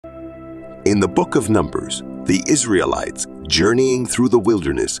In the book of Numbers, the Israelites, journeying through the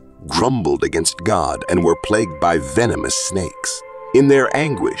wilderness, grumbled against God and were plagued by venomous snakes. In their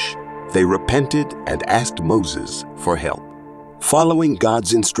anguish, they repented and asked Moses for help. Following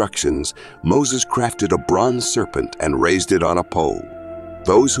God's instructions, Moses crafted a bronze serpent and raised it on a pole.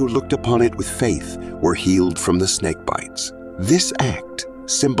 Those who looked upon it with faith were healed from the snake bites. This act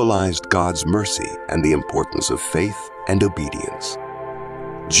symbolized God's mercy and the importance of faith and obedience.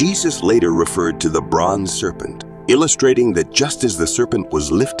 Jesus later referred to the bronze serpent, illustrating that just as the serpent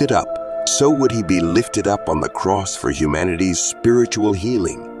was lifted up, so would he be lifted up on the cross for humanity's spiritual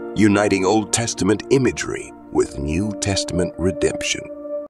healing, uniting Old Testament imagery with New Testament redemption.